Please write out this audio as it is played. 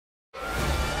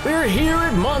We're here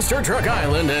at Monster Truck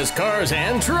Island as cars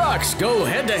and trucks go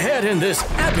head-to-head in this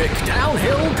epic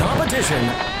downhill competition.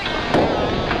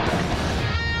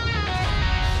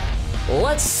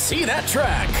 Let's see that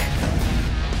track.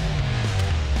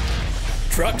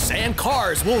 Trucks and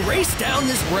cars will race down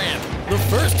this ramp. The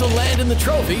first to land in the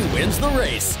trophy wins the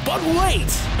race. But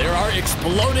wait, there are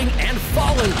exploding and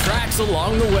falling tracks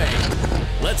along the way.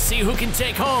 Let's see who can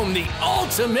take home the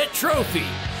ultimate trophy.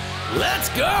 Let's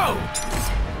go!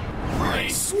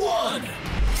 Race 1,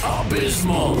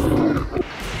 Abysmal,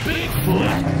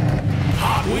 Bigfoot,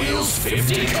 Hot Wheels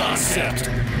 50 Concept,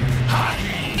 Hot.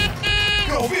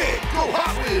 Go big, go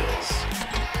Hot Wheels!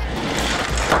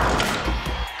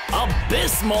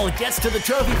 Abysmal gets to the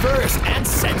trophy first and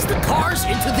sends the cars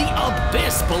into the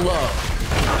abyss below.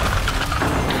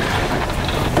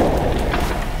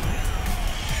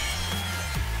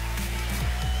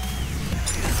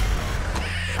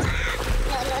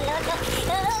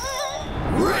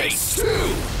 Race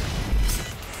 2,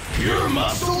 Pure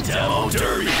Muscle Demo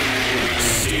Derby,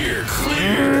 Steer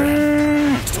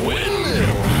Clear, Twin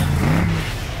Middle,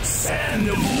 Sand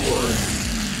Moor.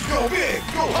 Go big,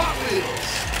 go Hot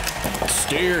Wheels!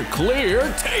 Steer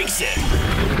Clear takes it.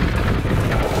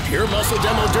 Pure Muscle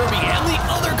Demo Derby and the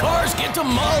other cars get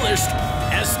demolished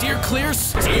as Steer Clear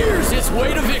steers its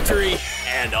way to victory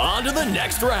and on to the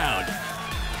next round.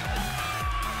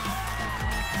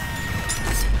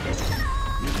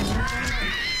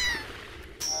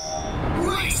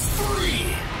 Race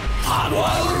 3,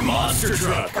 Hotweiler Monster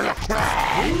Truck,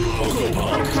 Local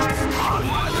Punk,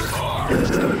 Hotweiler Car,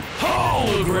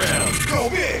 Hologram. Go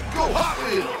big, go Hot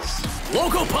Wheels!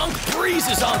 Loco Punk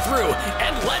breezes on through,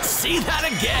 and let's see that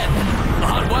again. The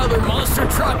Hotweiler Monster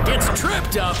Truck gets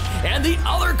tripped up, and the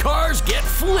other cars get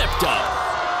flipped up.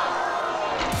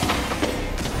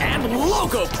 And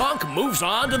Loco Punk moves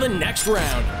on to the next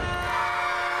round.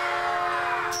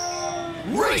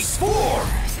 Race 4,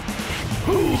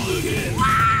 Hooligan,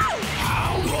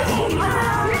 How Long?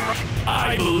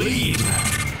 I Believe,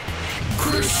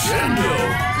 Crescendo.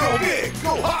 Go big,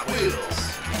 go Hot Wheels!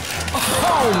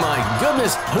 Oh my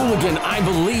goodness, Hooligan, I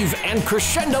Believe, and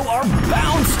Crescendo are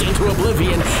bounced into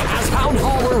oblivion as Hound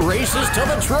Hauler races to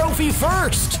the trophy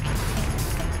first.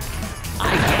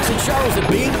 I guess it shows that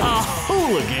being a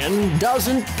hooligan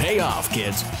doesn't pay off,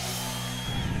 kids.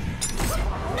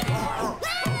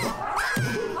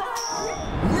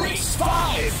 Race 5,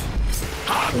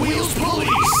 Hot Wheels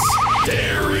Police,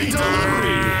 Dairy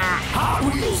Delivery, Hot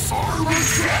Wheels Armor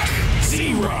Truck,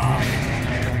 Z-Rock.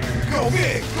 Go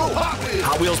big, go Hot Wheels!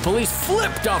 Hot Wheels Police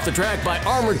flipped off the track by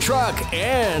Armored Truck,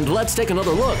 and let's take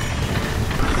another look.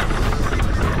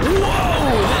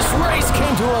 Whoa! This race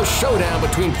came to a showdown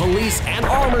between Police and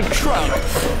Armored Truck,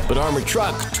 but Armored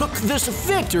Truck took this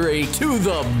victory to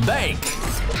the bank.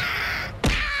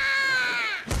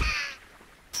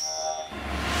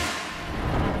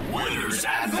 Winners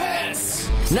advance!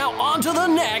 Now on to the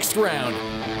next round.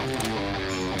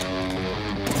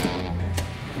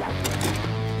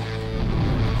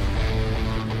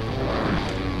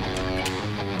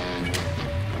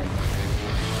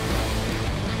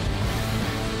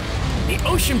 The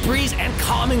ocean breeze and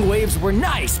calming waves were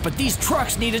nice, but these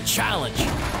trucks need a challenge.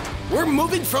 We're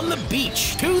moving from the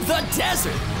beach to the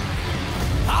desert.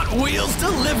 Hot Wheels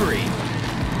Delivery.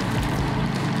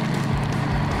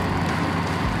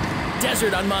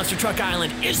 Desert on Monster Truck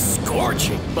Island is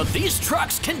scorching, but these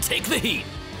trucks can take the heat.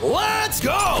 Let's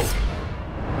go!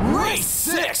 Race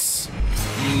 6,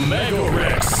 Mega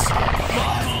Rex,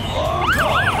 5-alarm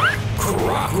car,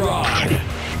 Croc Rod,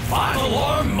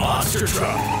 5-alarm monster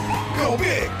truck. Go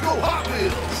big, go Hot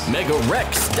Wheels! Mega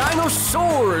Rex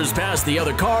dinosaurs past the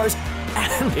other cars,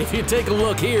 and if you take a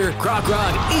look here, Croc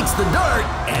Rod eats the dirt,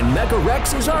 and Mega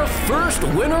Rex is our first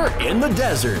winner in the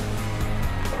desert.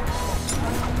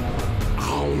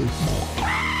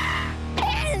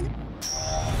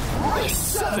 Race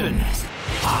 7,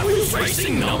 Hot Wheels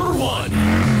Racing number 1.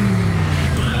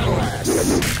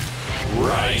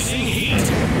 Rising Heat,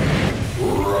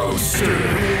 Roaster.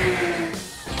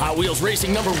 Hot Wheels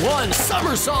Racing number 1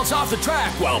 somersaults off the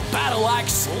track while Battle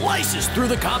Axe slices through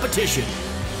the competition.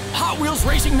 Hot Wheels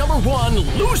Racing number 1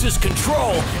 loses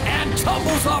control and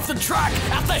tumbles off the track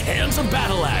at the hands of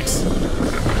Battle Axe.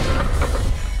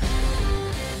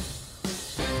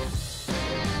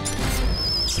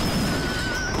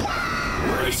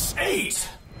 Race 8,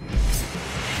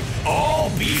 all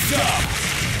beefed up,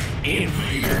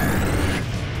 Invader,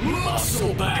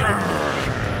 Muscle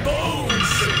Bound, Bone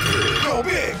Shaker. Go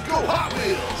big, go Hot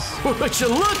Wheels! Would you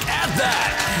look at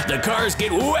that? The cars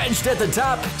get wedged at the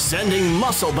top, sending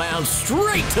Muscle Bound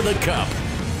straight to the cup.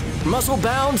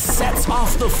 Musclebound sets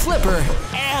off the flipper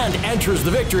and enters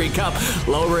the victory cup,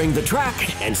 lowering the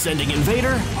track and sending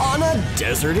Invader on a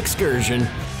desert excursion.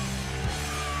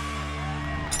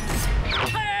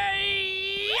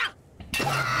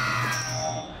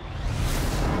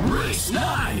 Race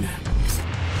 9.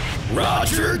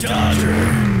 Roger Dodger.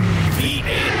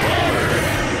 V8 Bomber.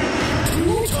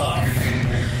 Too tough.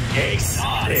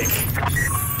 Exotic.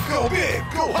 Go big,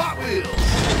 go Hot Wheels.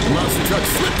 Monster Truck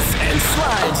slips and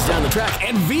slides down the track,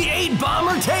 and V8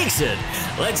 Bomber takes it.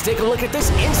 Let's take a look at this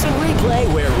instant replay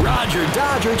where Roger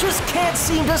Dodger just can't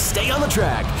seem to stay on the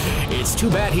track. It's too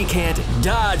bad he can't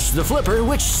dodge the flipper,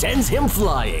 which sends him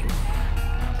flying.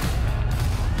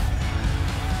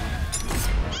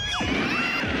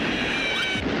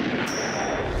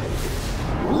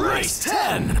 Race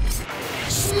 10.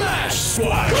 Smash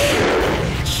Squash.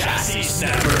 Chassis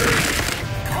Snapper.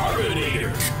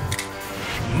 Carbonator.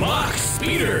 Mach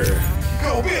Speeder.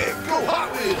 Go big, go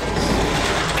Hot Wheels.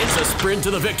 It's a sprint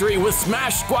to the victory with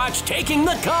Smash Squatch taking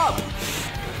the cup.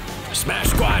 Smash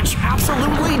Squatch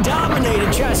absolutely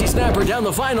dominated Chassis Snapper down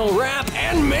the final ramp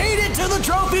and made it to the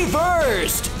trophy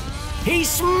first. He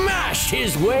smashed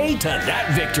his way to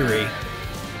that victory.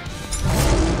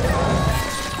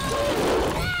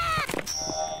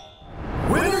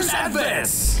 Winners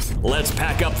advance. Let's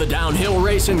pack up the downhill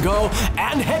race and go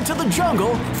and head to the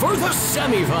jungle for the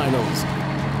semifinals.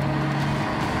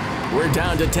 We're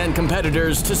down to 10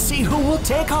 competitors to see who will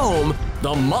take home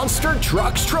the Monster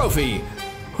Trucks Trophy.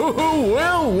 Who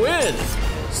will win?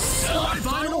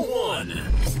 Semifinal 1.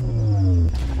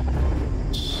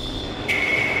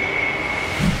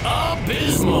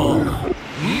 Abysmal.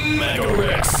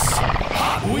 Mega-Rex.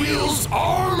 Hot Wheels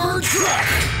Armored Truck.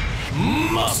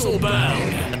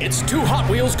 Musclebound. It's 2 Hot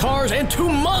Wheels cars and 2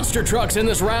 monster trucks in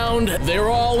this round. They're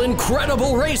all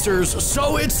incredible racers,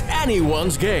 so it's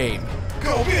anyone's game.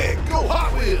 Go big, go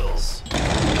Hot Wheels.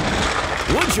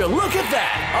 Would you look at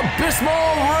that? Abysmal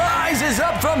rises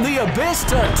up from the abyss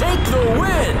to take the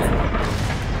win.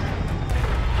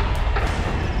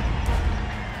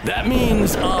 That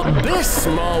means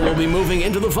Abysmal will be moving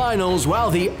into the finals while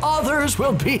the others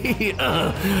will be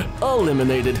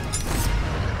eliminated.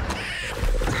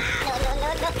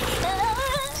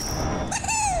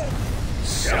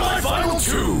 Semifinal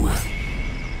 2.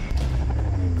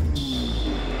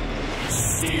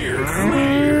 Steer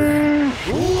Clear.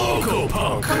 Loco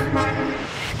Punk.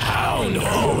 Hound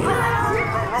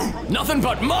Hauler. Nothing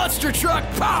but monster truck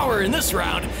power in this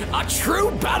round. A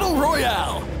true battle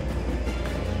royale.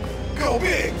 Go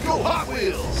big, go Hot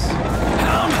Wheels.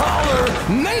 Hound Hauler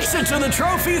makes it to the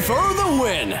trophy for the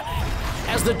win.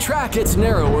 As the track gets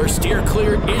narrower, Steer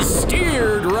Clear is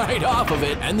steered right off of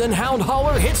it, and then Hound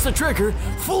Hauler hits the trigger,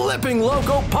 flipping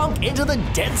Loco Punk into the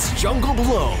dense jungle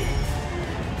below.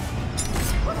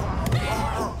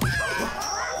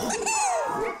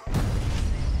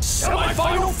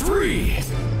 Semifinal 3.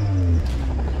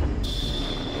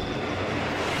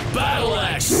 Battle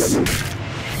Axe.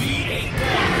 V8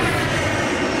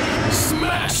 Bomber.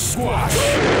 Smash Squash.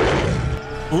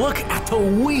 Look at the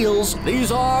wheels.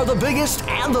 These are the biggest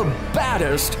and the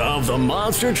baddest of the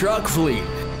monster truck fleet.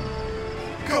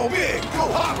 Go big, go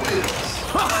Hot Wheels.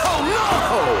 Oh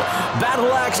no!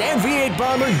 Battle Axe and V8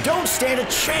 Bomber don't stand a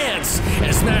chance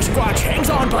as Smash Squatch hangs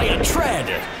on by a tread.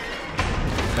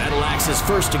 Battle Axe is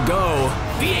first to go.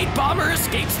 V8 Bomber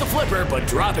escapes the flipper, but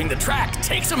dropping the track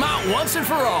takes him out once and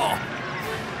for all.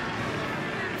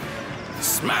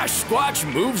 Smash Squatch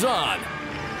moves on.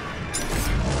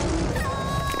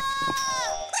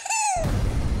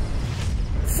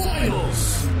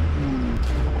 Finals.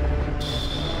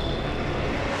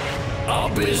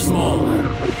 Abysmal.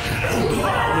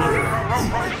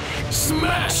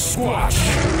 Smash Squash.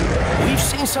 We've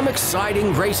seen some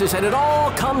exciting races, and it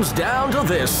all comes down to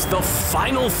this, the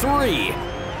final 3.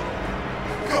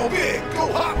 Go big,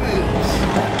 go Hot Wheels.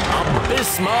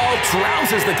 Abysmal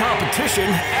trouncers the competition,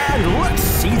 and let's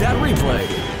see that replay.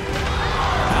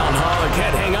 Hound Hauler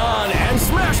can't hang on, and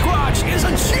Smash Squatch is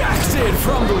ejected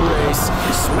from the race.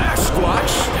 Smash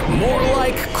Squatch, more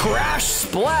like Crash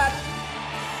Splat.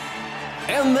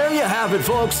 And there you have it,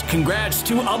 folks. Congrats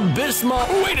to Abysmal.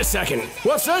 Wait a second,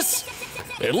 what's this?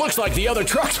 It looks like the other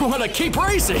trucks want to keep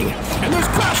racing. And there's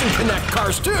Crash and Connect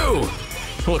cars too.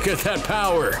 Look at that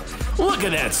power. Look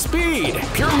at that speed.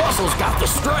 Pure Muscle's got the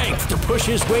strength to push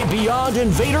his way beyond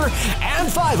Invader and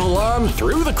 5 Alarm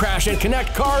through the Crash and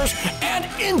Connect cars and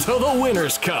into the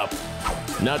Winners' Cup.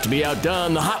 Not to be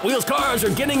outdone, the Hot Wheels cars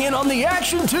are getting in on the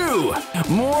action too.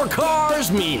 More cars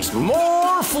means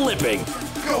more flipping.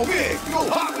 Go big, go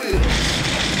Hot Wheels.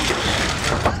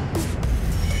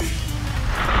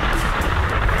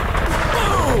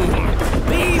 Boom!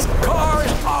 These cars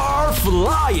are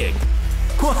flying.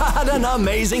 What an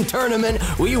amazing tournament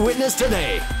we witnessed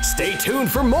today. Stay tuned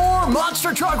for more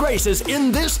monster truck races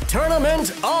in this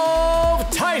Tournament of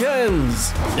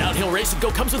Titans. Downhill Race & Go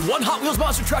comes with one Hot Wheels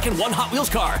monster truck and one Hot Wheels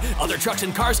car. Other trucks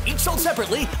and cars each sold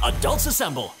separately. Adults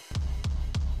assemble.